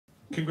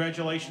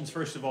Congratulations,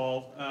 first of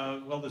all,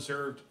 well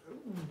deserved.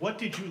 What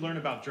did you learn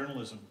about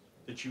journalism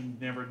that you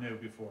never knew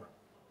before?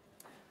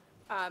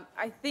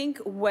 I think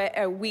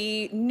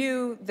we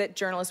knew that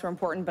journalists were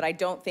important, but I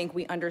don't think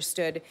we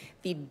understood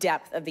the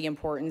depth of the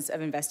importance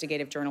of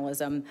investigative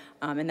journalism,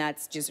 and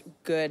that's just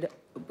good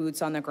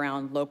boots on the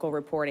ground, local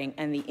reporting,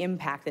 and the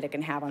impact that it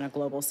can have on a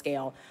global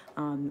scale.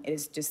 It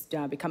has just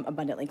become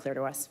abundantly clear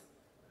to us.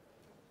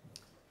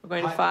 We're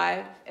going to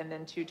 5 and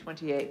then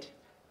 228.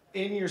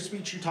 In your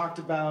speech, you talked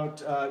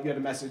about you had a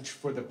message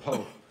for the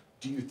Pope.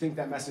 Do you think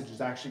that message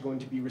is actually going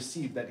to be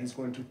received, that he's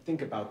going to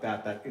think about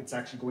that it's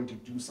actually going to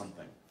do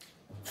something?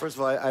 First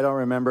of all, I don't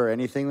remember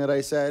anything that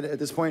I said at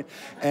this point,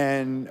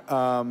 and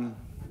I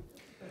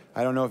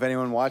don't know if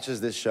anyone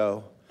watches this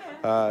show,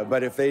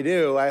 but if they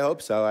do, I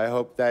hope so. I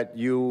hope that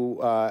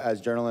you,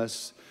 as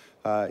journalists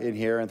in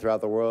here and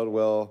throughout the world,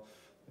 will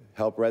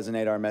help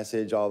resonate our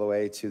message all the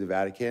way to the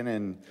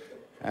Vatican,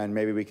 and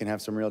maybe we can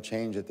have some real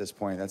change at this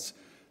point.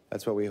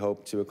 That's what we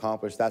hope to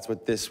accomplish. That's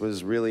what this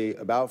was really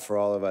about for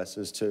all of us,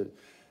 is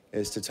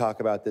to talk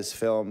about this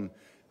film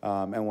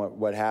and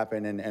what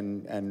happened,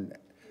 and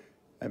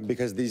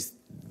because these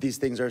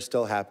things are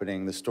still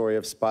happening. The story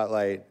of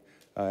Spotlight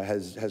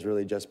has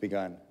really just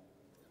begun.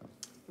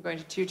 We're going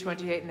to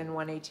 228 and then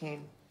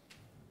 118.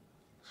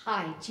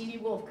 Hi, Jeannie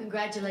Wolf,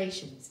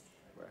 congratulations.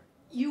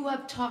 You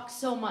have talked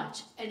so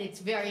much, and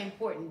it's very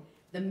important,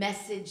 the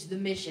message, the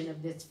mission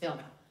of this film.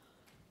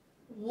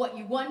 What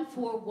you won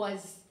for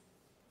was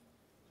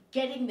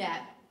getting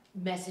that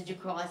message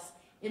across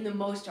in the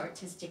most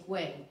artistic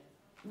way.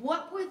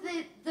 What were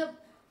the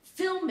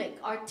filmic,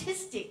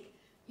 artistic,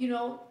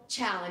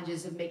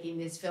 challenges of making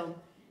this film?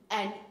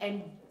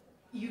 And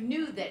you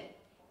knew that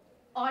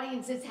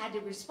audiences had to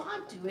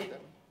respond to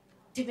it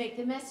to make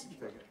the message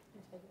work.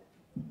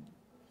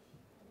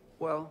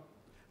 Well,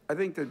 I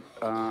think that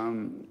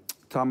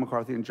Tom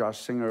McCarthy and Josh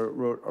Singer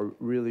wrote a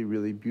really,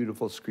 really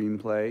beautiful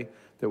screenplay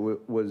that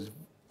was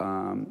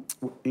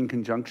in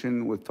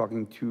conjunction with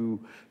talking to,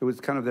 it was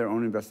kind of their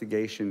own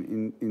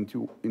investigation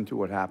into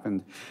what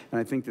happened.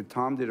 And I think that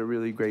Tom did a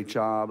really great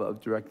job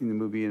of directing the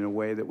movie in a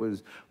way that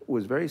was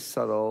very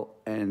subtle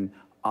and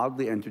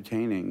oddly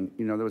entertaining.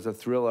 There was a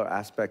thriller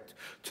aspect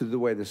to the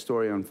way the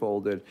story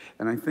unfolded.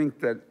 And I think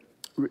that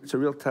it's a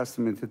real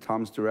testament to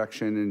Tom's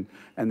direction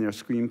and their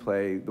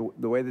screenplay,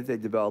 the way that they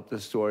developed the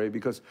story,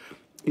 because,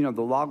 the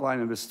log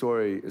line of his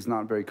story is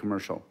not very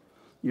commercial.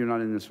 You're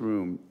not in this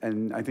room.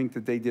 And I think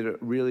that they did a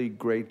really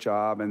great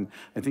job, and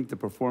I think the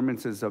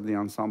performances of the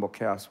ensemble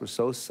cast were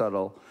so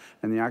subtle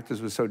and the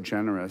actors were so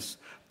generous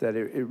that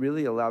it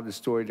really allowed the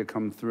story to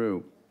come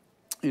through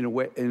in a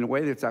way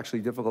that's actually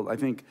difficult. I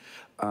think,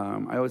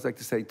 I always like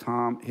to say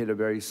Tom hit a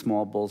very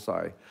small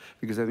bullseye,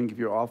 because I think if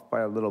you're off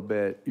by a little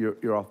bit,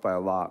 you're off by a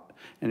lot.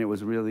 And it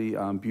was really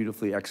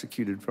beautifully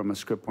executed from a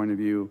script point of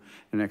view,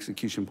 an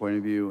execution point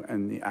of view,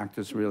 and the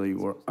actors really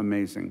were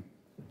amazing.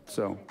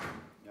 So.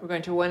 We're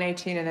going to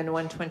 118 and then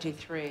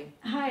 123.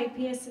 Hi,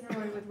 Pia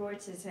Sinaroi with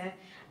Reuters here.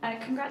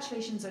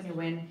 Congratulations on your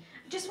win.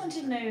 I just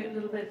wanted to know a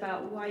little bit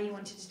about why you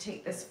wanted to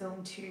take this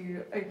film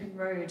to Open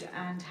Road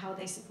and how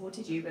they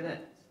supported you with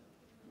it.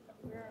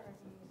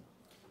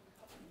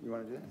 You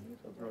want to do that?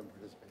 Open Road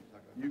participant.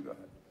 You go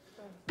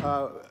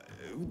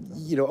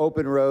ahead.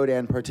 Open Road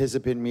and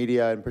Participant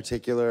Media in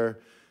particular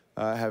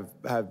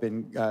have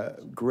been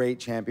great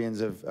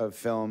champions of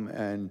film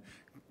and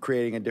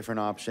creating a different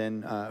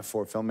option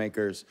for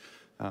filmmakers.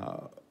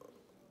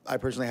 I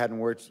personally hadn't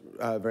worked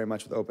very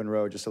much with Open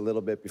Road, just a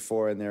little bit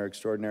before, and they're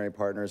extraordinary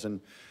partners. And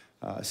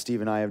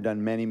Steve and I have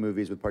done many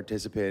movies with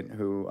Participant,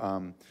 who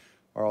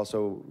are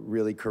also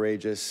really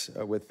courageous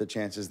with the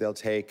chances they'll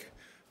take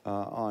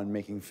on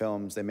making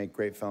films. They make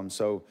great films.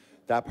 So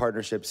that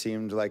partnership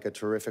seemed like a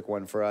terrific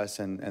one for us,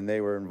 and they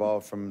were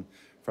involved from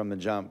the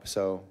jump.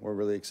 So we're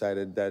really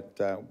excited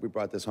that we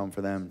brought this home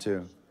for them,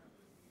 too.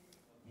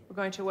 We're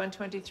going to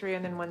 123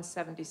 and then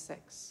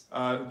 176.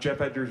 Jeff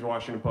Edgers,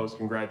 Washington Post.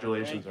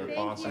 Congratulations. Our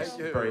boss is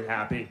very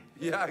happy.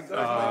 Yeah,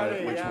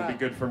 which will be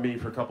good for me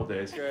for a couple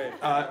days. Great.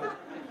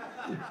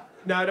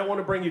 Now, I don't want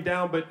to bring you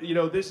down, but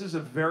this is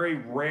a very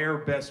rare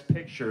Best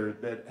Picture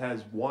that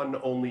has won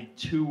only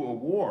 2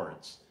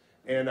 awards.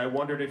 And I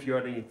wondered if you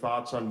had any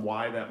thoughts on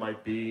why that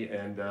might be.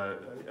 And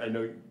I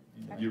know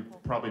you're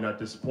probably not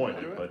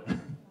disappointed, but.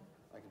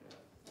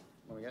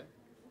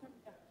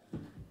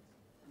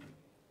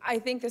 I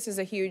think this is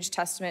a huge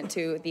testament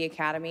to the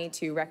Academy,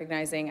 to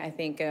recognizing, I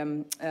think,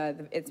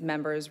 its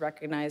members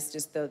recognize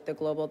just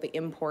the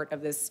import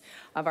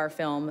of our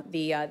film,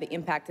 the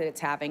impact that it's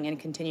having and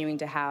continuing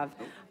to have.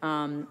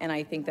 And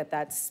I think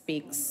that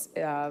speaks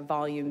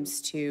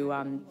volumes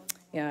to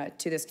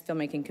this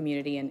filmmaking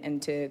community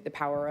and to the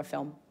power of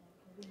film.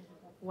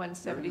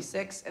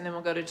 176, and then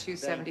we'll go to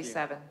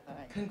 277.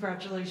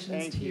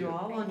 Congratulations to you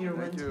all on your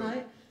win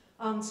tonight.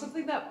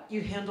 Something that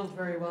you handled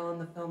very well in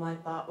the film, I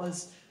thought,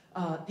 was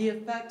the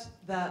effect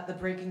that the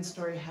Breaking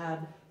story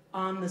had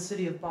on the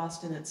city of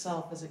Boston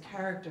itself as a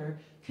character.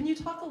 Can you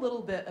talk a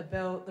little bit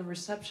about the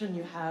reception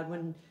you had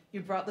when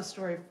you brought the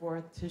story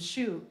forth to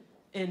shoot,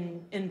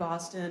 in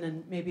Boston,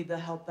 and maybe the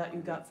help that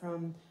you got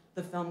from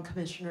the film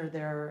commissioner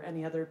there, or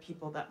any other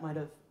people that might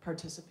have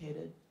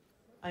participated.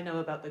 I know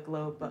about the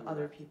Globe, but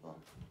other people.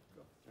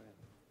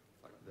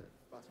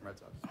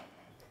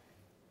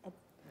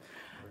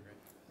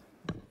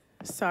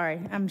 Sorry,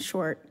 I'm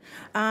short.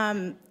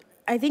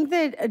 I think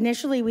that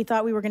initially we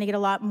thought we were going to get a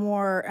lot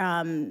more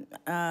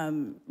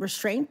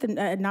restraint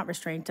than, not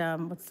restraint,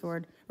 what's the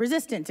word?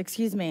 Resistance,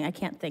 excuse me. I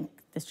can't think,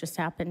 this just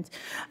happened,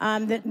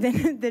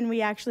 than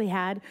we actually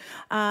had.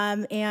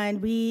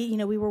 And we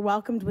were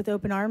welcomed with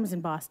open arms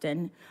in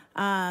Boston.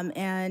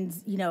 And,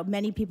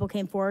 many people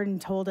came forward and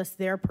told us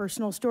their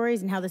personal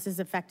stories and how this has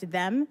affected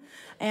them.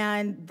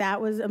 And that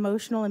was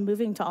emotional and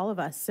moving to all of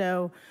us.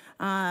 So,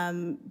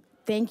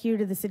 thank you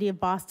to the city of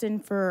Boston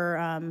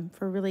for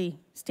really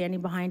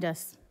standing behind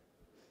us.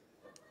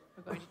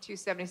 We're going to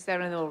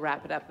 277, and then we'll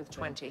wrap it up with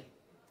 20.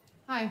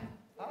 Hi.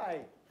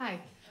 Hi. Hi.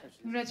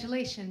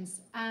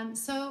 Congratulations.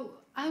 So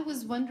I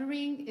was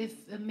wondering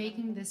if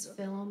making this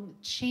film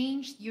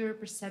changed your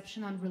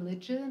perception on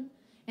religion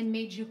and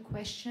made you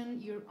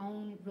question your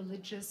own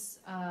religious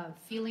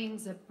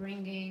feelings,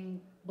 upbringing,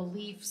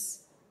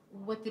 beliefs.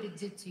 What did it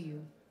do to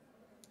you?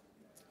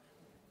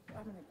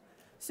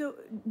 So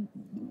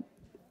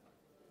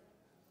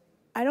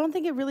I don't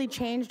think it really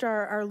changed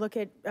our look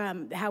at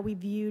how we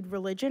viewed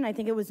religion. I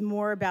think it was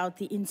more about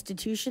the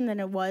institution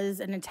than it was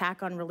an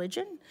attack on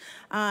religion.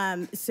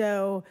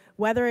 So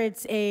whether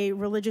it's a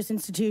religious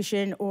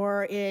institution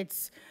or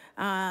it's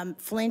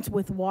Flint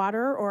with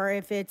water, or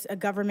if it's a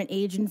government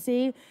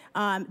agency,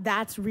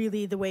 that's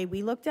really the way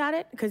we looked at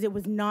it, because it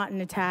was not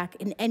an attack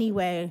in any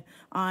way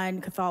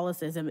on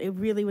Catholicism. It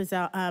really was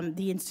the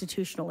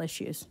institutional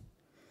issues.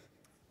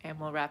 And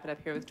we'll wrap it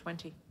up here with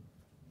 20.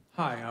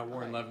 Hi,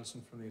 Warren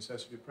Levinson from the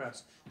Associated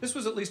Press. This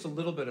was at least a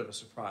little bit of a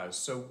surprise.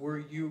 So were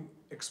you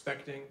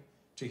expecting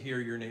to hear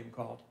your name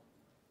called?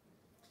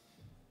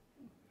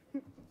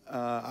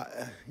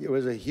 It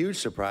was a huge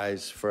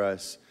surprise for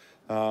us.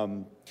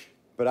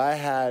 But I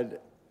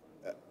had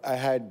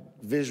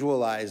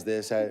visualized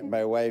this at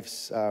my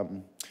wife's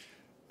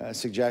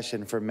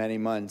suggestion for many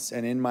months.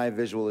 And in my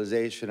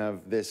visualization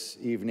of this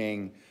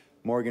evening,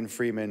 Morgan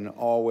Freeman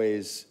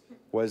always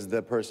was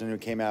the person who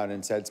came out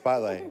and said,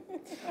 "Spotlight."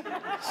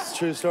 It's a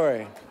true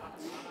story.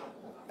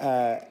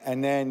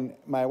 And then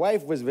my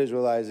wife was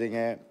visualizing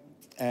it,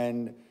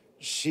 and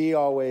she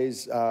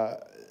always, I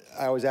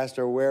always asked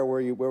her, where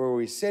were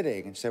we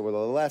sitting? And she said, well, the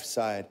left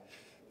side.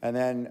 And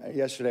then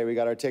yesterday we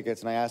got our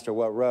tickets, and I asked her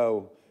what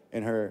row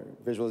in her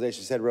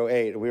visualization. She said row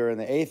 8, and we were in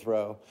the 8th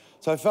row.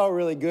 So I felt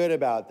really good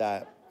about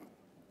that.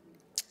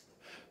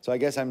 So I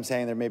guess I'm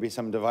saying there may be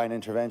some divine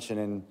intervention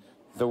in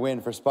the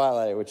win for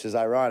Spotlight, which is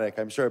ironic,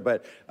 I'm sure.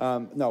 But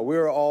no, we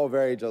were all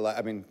very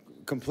delighted.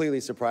 Completely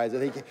surprised.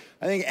 I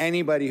think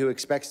anybody who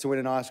expects to win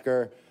an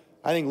Oscar,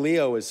 I think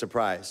Leo was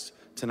surprised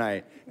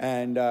tonight.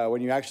 And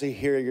when you actually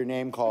hear your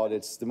name called,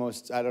 it's the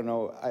most, I don't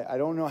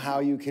know how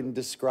you can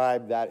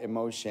describe that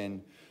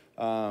emotion.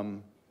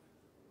 I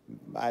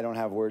don't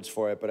have words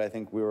for it, but I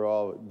think we were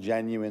all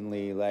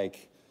genuinely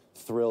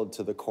thrilled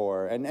to the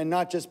core. And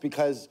not just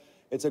because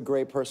it's a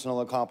great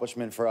personal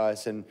accomplishment for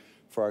us and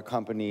for our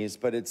companies,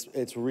 but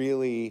it's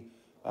really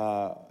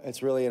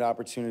an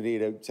opportunity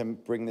to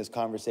bring this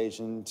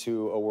conversation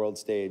to a world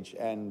stage,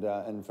 and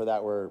for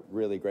that we're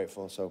really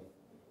grateful. So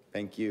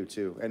thank you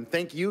too, and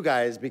thank you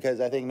guys, because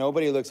I think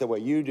nobody looks at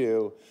what you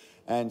do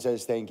and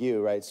says thank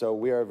you, right? So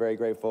we are very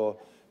grateful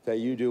that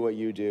you do what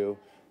you do,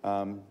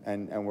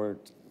 and we're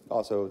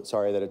also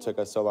sorry that it took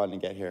us so long to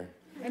get here.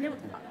 And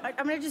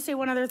I'm going to just say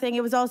one other thing.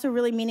 It was also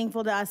really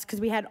meaningful to us because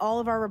we had all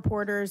of our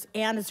reporters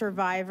and a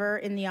survivor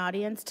in the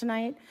audience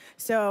tonight.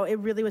 So it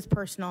really was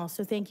personal.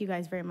 So thank you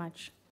guys very much.